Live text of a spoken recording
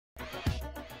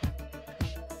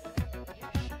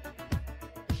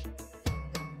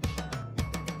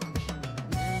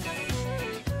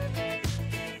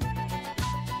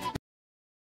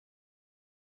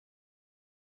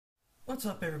What's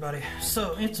up, everybody?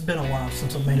 So it's been a while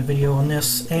since I've made a video on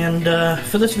this, and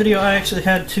for this video I actually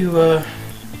had to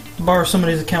borrow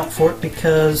somebody's account for it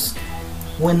because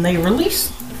when they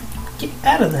released, get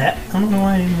out of that, I don't know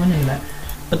why I even went into that,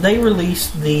 but they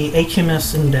released the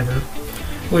HMS Endeavour,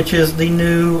 which is the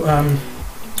new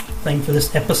thing for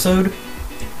this episode.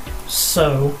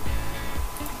 So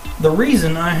the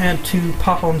reason I had to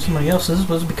pop on somebody else's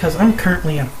was because I'm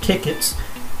currently out of tickets,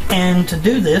 and to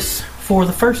do this for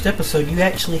the first episode, you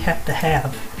actually have to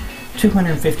have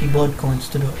 250 blood coins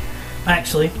to do it.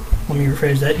 Actually, let me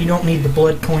rephrase that. You don't need the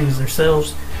blood coins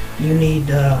themselves. You need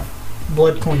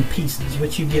blood coin pieces,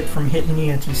 which you get from hitting the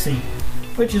POTC,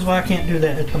 which is why I can't do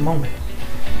that at the moment.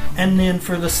 And then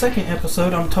for the second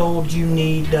episode, I'm told you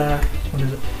need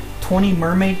 20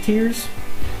 mermaid tears.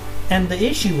 And the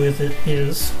issue with it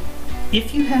is,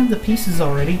 if you have the pieces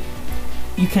already,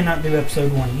 you cannot do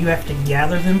episode 1. You have to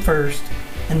gather them first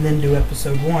and then do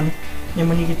episode 1. And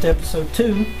when you get to episode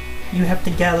 2, you have to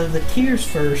gather the tears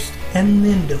first and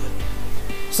then do it.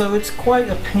 So it's quite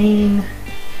a pain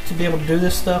to be able to do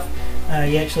this stuff.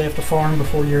 You actually have to farm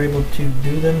before you're able to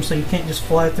do them, so you can't just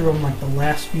fly through them like the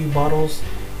last few bottles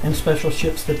and special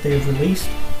ships that they've released.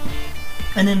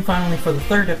 And then finally for the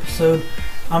third episode,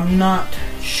 I'm not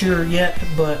sure yet,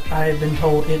 but I've been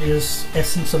told it is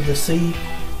Essence of the Sea.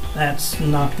 That's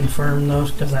not confirmed though,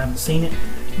 because I haven't seen it.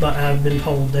 But I've been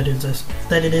told that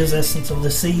it is Essence of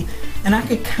the Sea, and I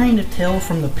could kind of tell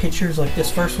from the pictures. Like this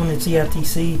first one, it's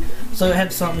EITC, so it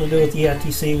had something to do with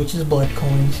EITC, which is blood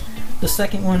coins. The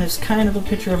second one is kind of a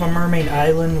picture of a mermaid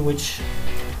island, which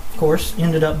of course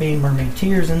ended up being mermaid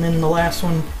tears. And then the last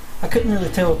one, I couldn't really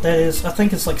tell what that is. I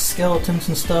think it's like skeletons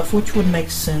and stuff, which would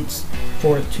make sense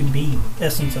for it to be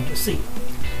Essence of the Sea.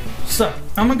 So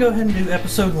I'm gonna go ahead and do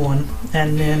episode 1,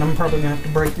 and then I'm probably gonna have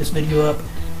to break this video up,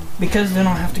 because then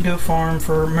I'll have to go farm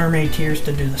for mermaid tears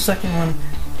to do the second one,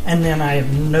 and then I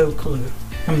have no clue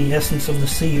how many Essence of the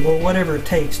Sea or whatever it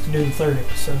takes to do the third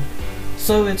episode.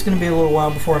 So it's going to be a little while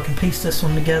before I can piece this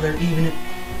one together, even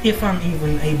if I'm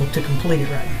even able to complete it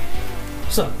right.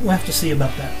 So we'll have to see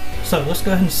about that. So let's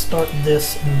go ahead and start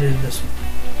this and do this one.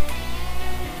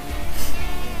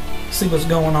 See what's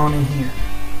going on in here.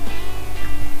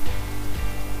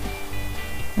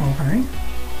 Alright.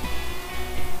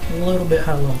 A little bit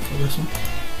high level for this one.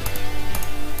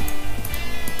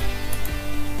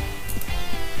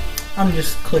 I'm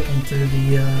just clicking through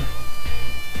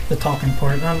the talking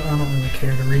part. I don't really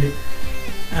care to read it.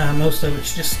 Most of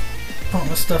it's just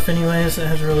pointless stuff anyways. It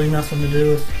has really nothing to do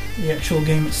with the actual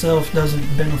game itself. Doesn't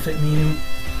benefit me anymore.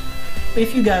 But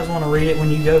if you guys want to read it when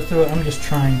you go through it, I'm just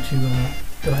trying to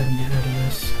go ahead and get rid of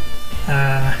this.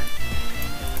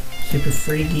 Super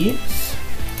free gifts.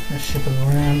 Let's ship it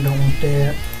around. Don't want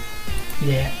that.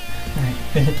 Yeah. Alright,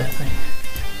 gonna hit that thing.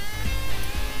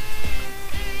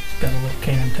 It's got a little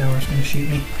cannon tower, it's gonna shoot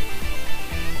me.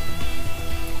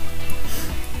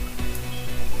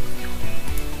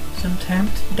 Sometime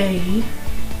today.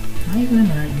 Not even in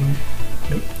the right game.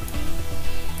 Nope.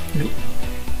 Nope.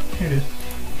 Here it is.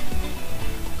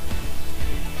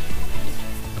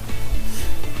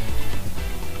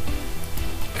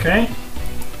 Okay.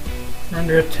 We're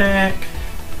under attack.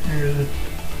 There's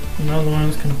another one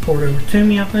that's going to port over to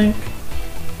me, I think.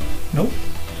 Nope,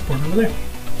 it's porting over there.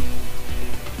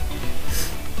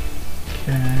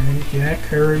 Okay, Jack,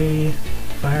 hurry.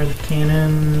 Fire the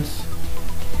cannons.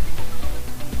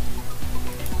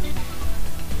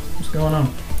 What's going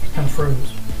on? It's kind of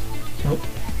froze. Nope.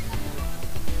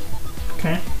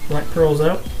 Okay, Black Pearl's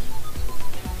out.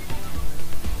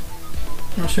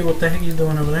 Not sure what the heck he's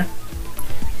doing over there.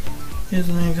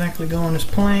 Isn't exactly going as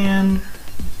planned.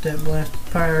 That blasted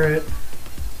pirate.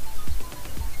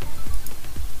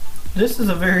 This is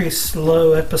a very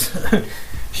slow episode.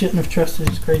 Shouldn't have trusted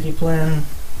his crazy plan.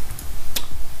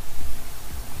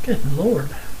 Good lord.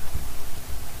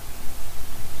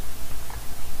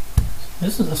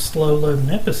 This is a slow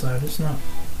loading episode. It's not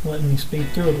letting me speed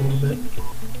through it a little bit.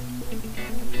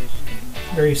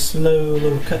 Very slow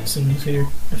little cutscenes here.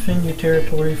 Defend your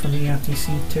territory from the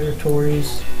EITC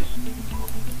territories.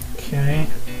 Okay.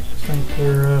 I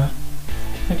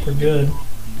think we're good.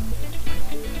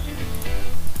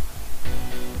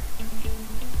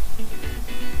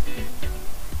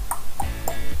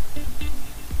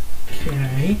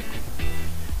 Okay.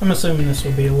 I'm assuming this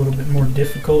will be a little bit more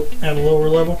difficult at a lower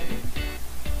level.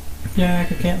 Yeah,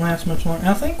 I can't last much longer.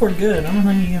 I think we're good. I don't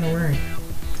think you're gonna worry.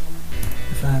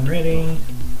 If I'm ready.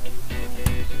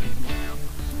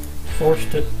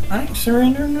 Forced it. I ain't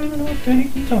surrendering. No, what the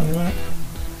heck are you talking about?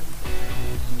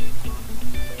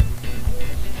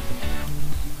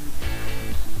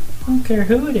 I don't care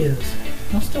who it is.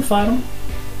 I'll still fight them.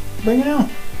 Bring it on.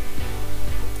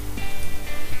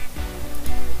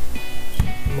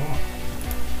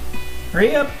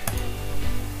 Hurry up!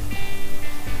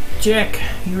 Jack,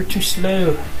 you were too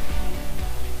slow.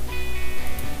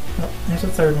 Oh, there's a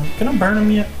third one. Can I burn them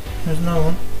yet? There's another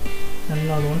one. And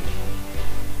another one.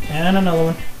 And another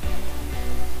one.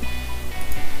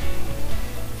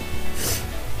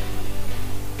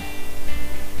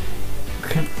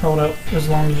 Hold up as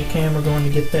long as you can. We're going to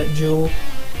get that jewel.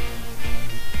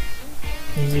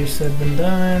 Easier said than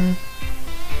done.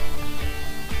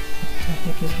 What the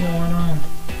heck is going on?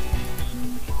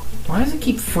 Why does it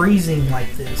keep freezing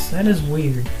like this? That is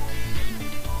weird.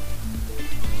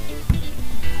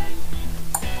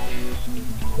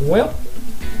 Well,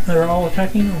 they're all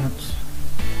attacking at once.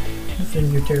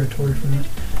 Defend your territory from it.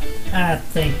 I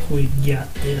think we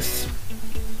got this.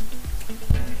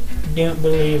 Don't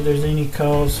believe there's any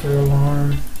cause for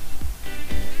alarm.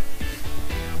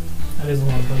 That is a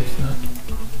lot of boats though.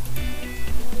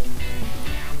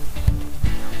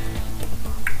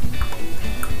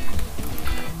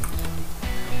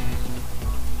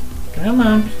 Come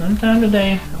on, sometime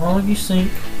today, all of you sink.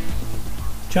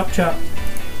 Chop chop.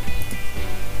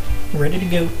 Ready to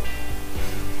go.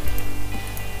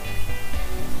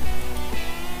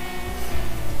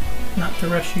 Not to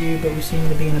rush you, but we seem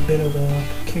to be in a bit of a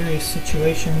precarious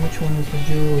situation. Which one is the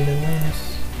jewel of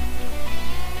Atlantis?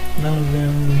 None of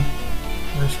them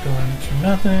risk garments or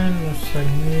nothing. No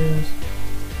second news.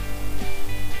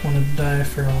 Want to die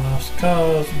for a lost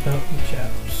cause about you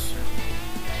chaps.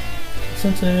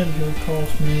 Sensitive, you'll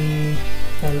cost me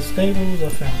by the stables. I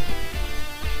found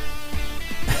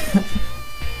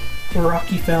it.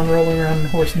 Rocky found rolling around in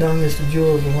horse dung is the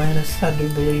jewel of Atlantis. I do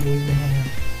believe we've been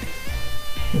having.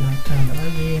 We don't have time to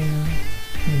argue.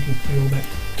 We need to go back to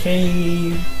the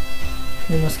cave.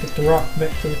 We must get the rock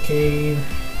back to the cave.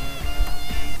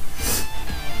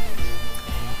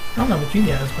 I don't know about you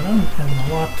guys, but I'm having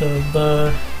a lot of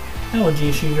allergy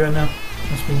issues right now.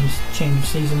 Must be just change of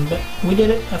season, but we did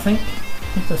it, I think.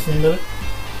 I think that's the end of it.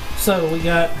 So we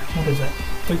got, what is that?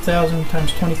 3,000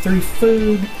 times 23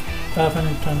 food,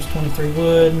 500 times 23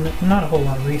 wood, not a whole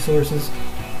lot of resources,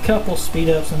 couple speed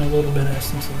ups, and a little bit of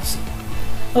essence of the sea.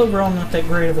 Overall, not that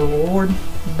great of a reward,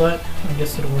 but I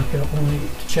guess it'll work out when we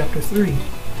get to chapter 3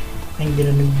 and get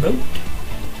a new boat.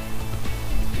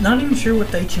 Not even sure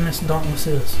what the HMS Dauntless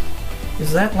is.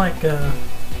 Is that like,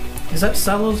 is that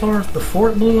Salazar's before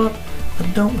it blew up? I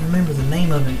don't remember the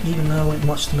name of it, even though I went and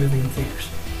watched the movie in theaters.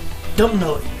 Don't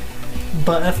know it.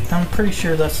 But I'm pretty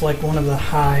sure that's like one of the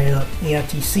high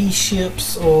EITC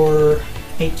ships or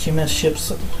HMS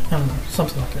ships. I don't know,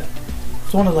 something like that.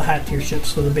 It's one of the high tier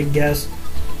ships for the big guys.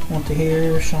 Want to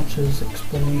hear Shanta's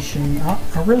explanation?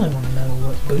 I really want to know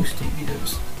what boost it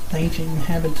gives. The ancient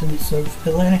inhabitants of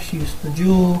Atlantis used the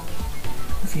jewel,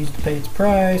 refused to pay its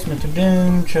price, met their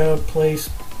doom. Child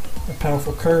placed a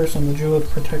powerful curse on the jewel to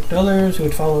protect others who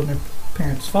had followed their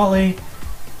parents' folly.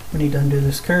 We need to undo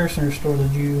this curse and restore the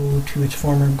jewel to its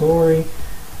former glory.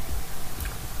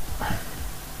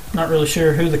 Not really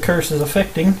sure who the curse is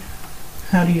affecting.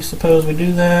 How do you suppose we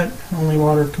do that? Only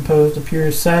water composed of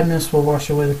purest sadness will wash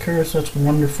away the curse. That's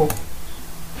wonderful.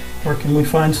 Where can we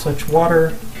find such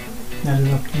water? That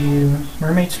is up to you.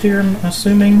 Mermaid's Tear, I'm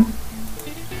assuming?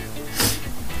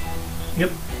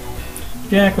 Yep.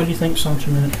 Jack, what do you think,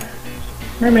 Sancho?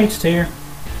 Mermaid's Tear.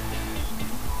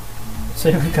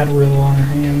 Say we've got a riddle on our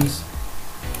hands.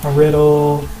 A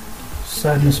riddle.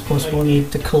 Sadness plus we'll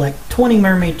need to collect 20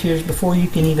 mermaid tears before you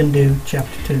can even do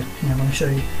chapter 2. Now let me show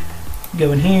you.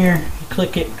 Go in here, you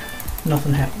click it,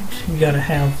 nothing happens. You gotta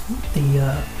have the,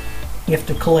 you have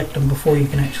to collect them before you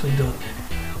can actually do it.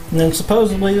 And then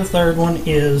supposedly the third one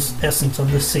is Essence of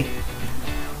the Sea.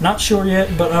 Not sure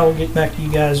yet, but I will get back to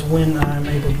you guys when I'm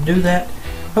able to do that.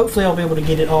 Hopefully I'll be able to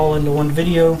get it all into one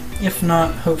video. If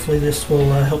not, hopefully this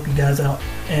will help you guys out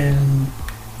and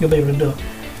you'll be able to do it.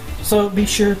 So be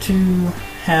sure to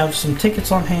have some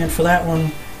tickets on hand for that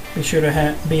one. Be sure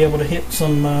to be able to hit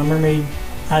some mermaid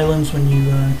islands when you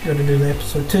go to do the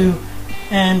episode 2.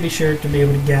 And be sure to be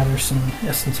able to gather some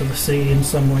Essence of the Sea in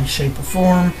some way, shape, or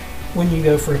form when you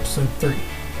go for episode 3.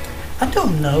 I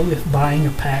don't know if buying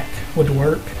a pack would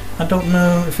work. I don't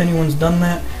know if anyone's done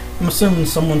that. I'm assuming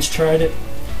someone's tried it.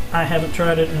 I haven't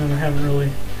tried it, and I haven't really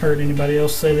heard anybody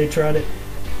else say they tried it.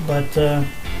 But I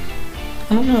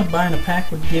don't know if buying a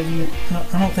pack would give you.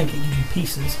 I don't think it gives you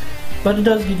pieces, but it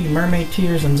does give you mermaid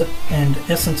tears and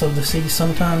Essence of the Sea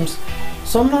sometimes.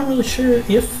 So I'm not really sure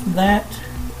if that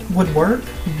would work.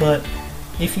 But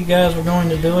if you guys were going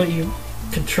to do it, you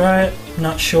could try it.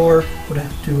 Not sure. Would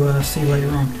have to see later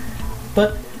on.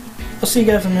 But I'll see you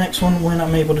guys in the next one when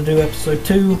I'm able to do episode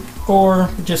 2. or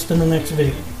just in the next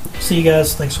video. See you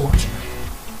guys. Thanks for watching.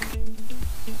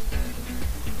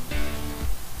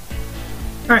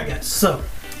 Alright guys, so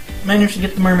managed to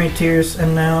get the mermaid tears,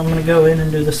 and now I'm going to go in and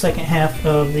do the second half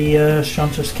of the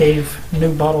Shanta's Cave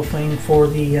new bottle thing for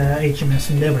the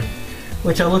HMS Endeavour,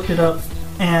 which I looked it up,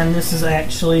 and this is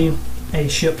actually a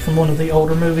ship from one of the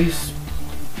older movies,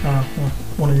 well,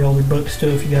 one of the older books too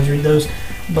if you guys read those,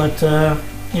 but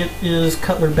it is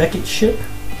Cutler Beckett's ship,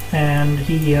 and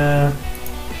his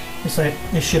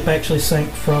ship actually sank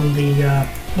from the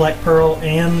Black Pearl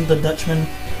and the Dutchman,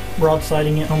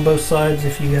 broadsiding it on both sides,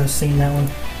 if you guys seen that one.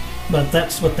 But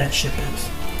that's what that ship is.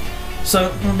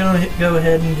 So we're going to go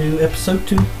ahead and do episode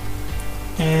 2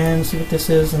 and see what this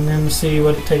is, and then see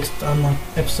what it takes to unlock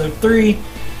episode 3,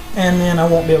 and then I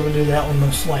won't be able to do that one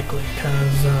most likely,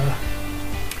 because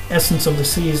Essence of the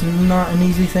Sea is not an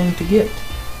easy thing to get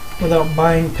without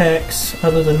buying packs.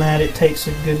 Other than that, it takes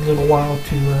a good little while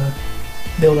to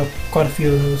build up quite a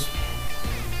few of those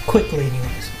quickly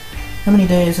anyways. How many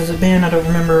days has it been? I don't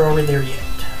remember. Are we there yet?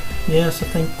 Yes, I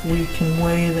think we can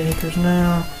weigh the anchors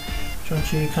now.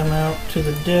 Don't you come out to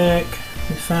the deck.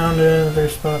 We found it.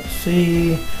 There's spot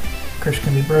C. Curse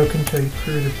can be broken until your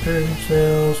crew repair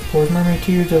themselves. Pours mermaid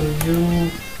tears over the jewel.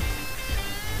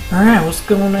 Alright, what's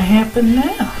going to happen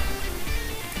now?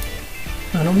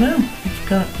 I don't know. It's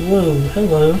kind of... Whoa,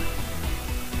 hello.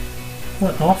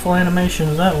 What awful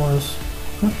animations that was.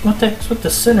 What the heck's with the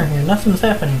center here? Nothing's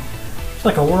happening. It's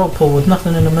like a whirlpool with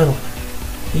nothing in the middle.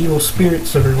 Evil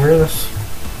spirits everywhere. That's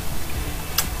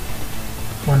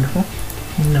wonderful.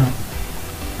 No.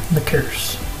 The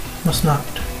curse must not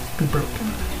be broken.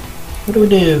 What do we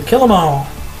do? Kill them all!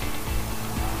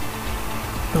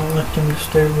 Don't let them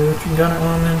disturb you. With your gunner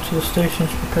on into the stations.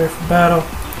 Prepare for battle.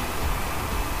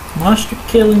 Monster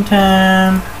killing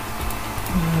time!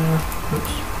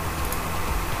 Oops.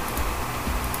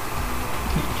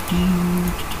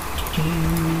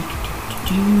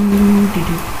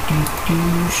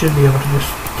 Should be able to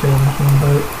just kill them on the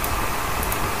boat.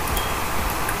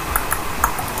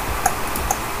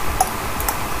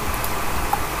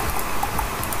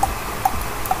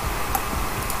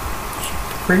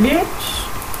 Frigates.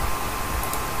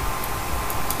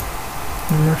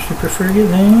 More super frigate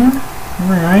there.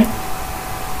 Alright.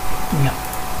 Yep.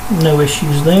 No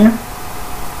issues there.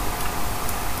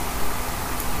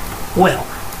 Well.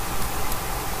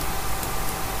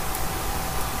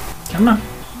 Come on.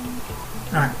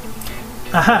 Alright.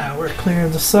 Aha! We're clear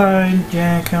of the side.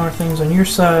 Jack, how are things on your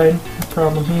side? No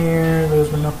problem here. Those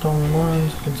were not the only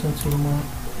ones. I can sense you more.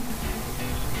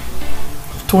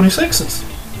 26s.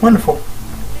 Wonderful.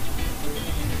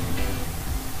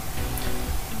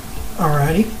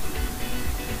 Alrighty.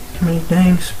 How many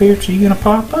dang spirits are you gonna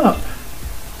pop up?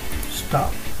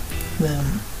 Stop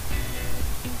them.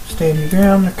 Stand your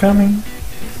ground, they're coming.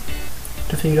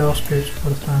 Defeat all spirits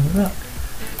before the time is up.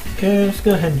 Okay, let's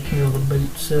go ahead and heal the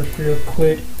boots up real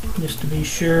quick, just to be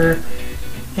sure.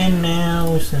 And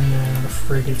now we send out a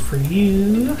frigate for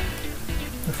you.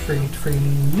 A frigate for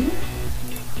you.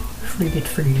 A frigate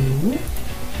for you.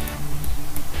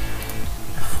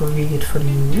 A frigate for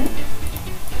you.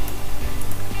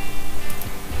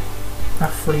 A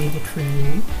frigate for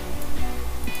you.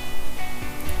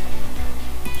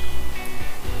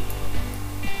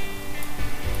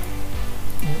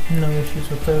 No issues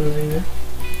with those either.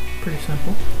 Pretty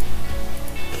simple.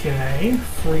 Okay,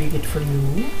 frigate for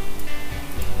you.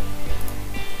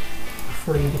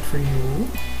 Frigate for you.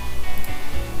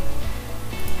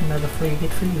 Another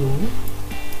frigate for you.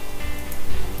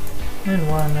 And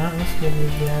why not? Let's give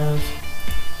these guys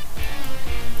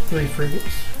 3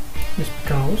 frigates. Just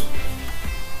because.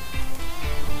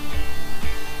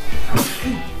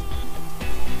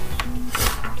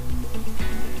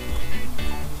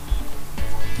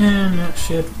 And that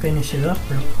should finish it up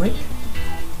real quick.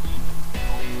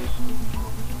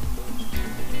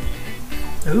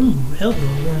 Ooh, hello,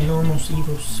 enormous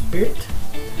evil spirit.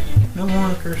 No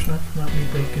more curse must not be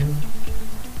broken.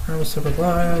 I will suffer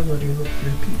lives, let you look to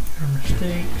repeat your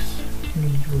mistakes. You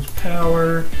need to lose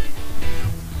power.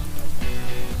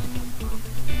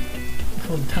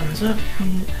 Before the time is up.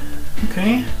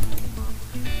 Okay.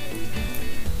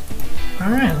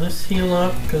 Alright, let's heal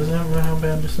up, because I don't know how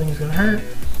bad this thing is going to hurt.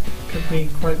 Could be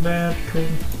quite bad, could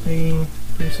be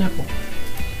pretty simple.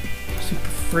 Super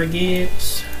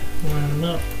frigates, line them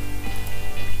up.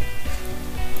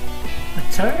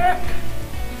 Attack!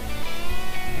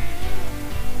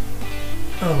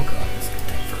 Oh god, this could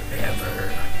take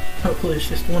forever. Hopefully it's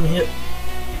just one hit.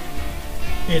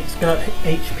 It's got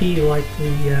HP like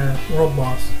the world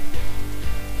boss,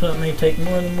 so it may take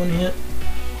more than one hit.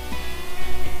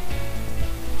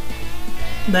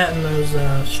 That and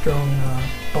those strong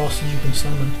bosses you can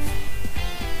summon.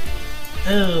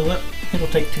 Oh, well, it'll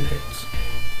take 2 hits.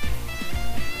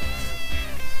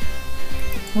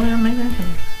 Well, maybe I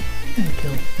can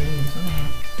kill things. I don't know.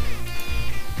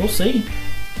 We'll see.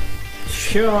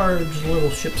 Charge, little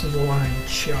ships of the line,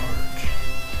 charge.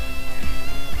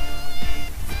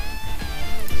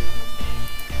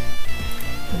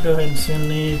 We'll go ahead and send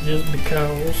these just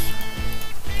because.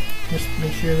 Just to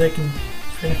be sure they can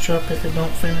finish up if it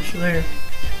don't finish there.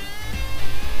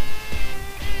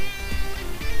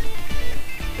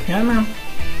 Come on.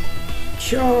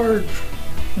 Charge!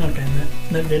 Okay,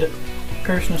 that did it.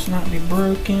 Curse must not be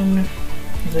broken.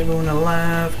 Is everyone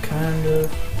alive? Kind of.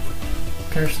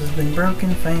 Curse has been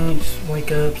broken. Faints.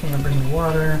 Wake up. Someone bring the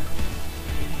water.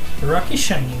 The rock is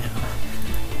shiny now.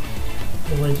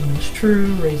 The legend is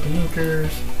true. Raise the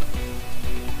anchors.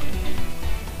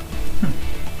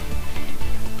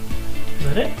 Is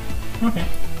that it? Okay.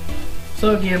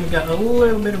 So again, we got a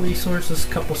little bit of resources, a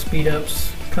couple speed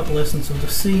ups, a couple Essence of the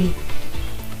Sea,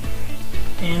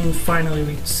 and finally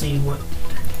we can see what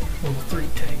level 3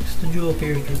 takes. The jewel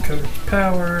appears to recover its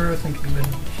power. I think it'd be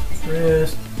better to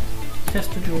rest.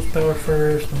 Test the jewel's power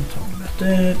first. Don't talk about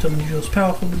that. Tell me the jewel's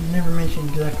powerful, but never mention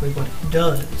exactly what it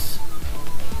does.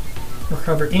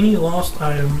 Recover any lost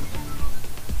item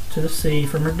to the sea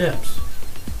from her depths,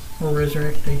 or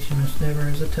resurrect HMS Endeavour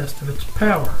as a test of its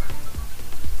power.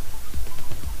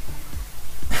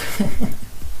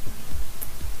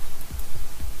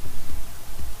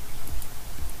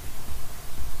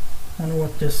 I wonder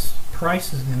what this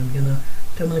price is going to be.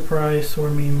 Tell me the price, or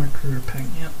me and my crew are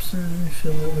packing up soon. I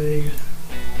feel that way.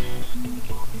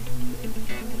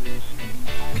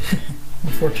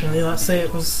 Unfortunately, let's say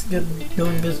it was good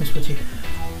doing business with you.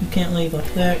 You can't leave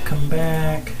like that. Come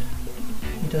back.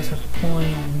 He does have a point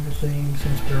and everything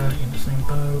since we're already in the same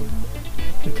boat.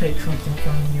 We take something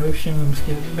from the ocean, we must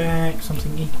give it back.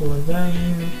 Something equal of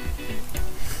value.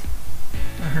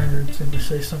 I heard somebody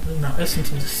say something. No,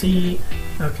 Essence of the Sea.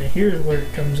 Okay, here's where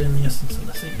it comes in, the Essence of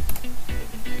the Sea.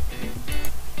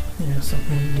 Yeah,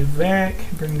 something we give back.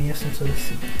 Bring the Essence of the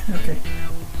Sea. Okay.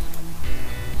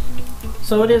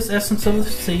 So it is Essence of the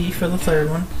Sea for the third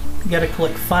one. You gotta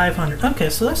collect 500. Okay,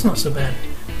 so that's not so bad.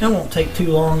 That won't take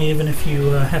too long, even if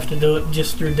you have to do it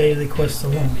just through daily quests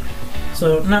alone.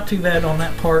 So not too bad on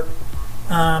that part,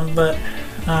 but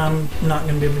I'm not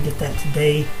going to be able to get that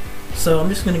today. So I'm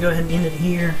just going to go ahead and end it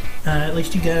here. At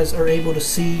least you guys are able to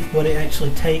see what it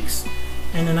actually takes.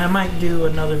 And then I might do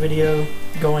another video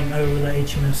going over the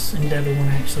HMS Endeavour when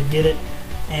I actually get it.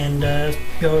 And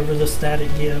go over the stat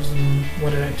it gives and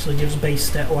what it actually gives base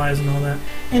stat wise and all that.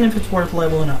 And if it's worth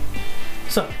leveling up.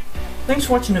 So, thanks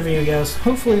for watching the video, guys.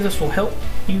 Hopefully this will help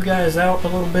you guys out a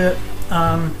little bit.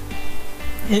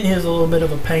 It is a little bit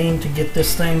of a pain to get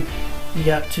this thing. You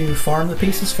got to farm the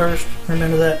pieces first.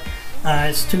 Remember that.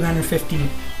 It's 250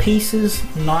 pieces,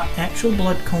 not actual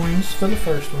blood coins for the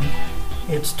first one.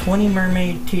 It's 20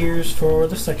 mermaid tears for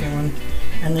the second one.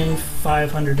 And then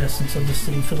 500 Essence of the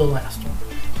Sea for the last one.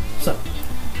 So,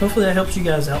 hopefully that helps you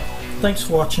guys out. Thanks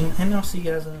for watching, and I'll see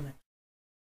you guys in the next.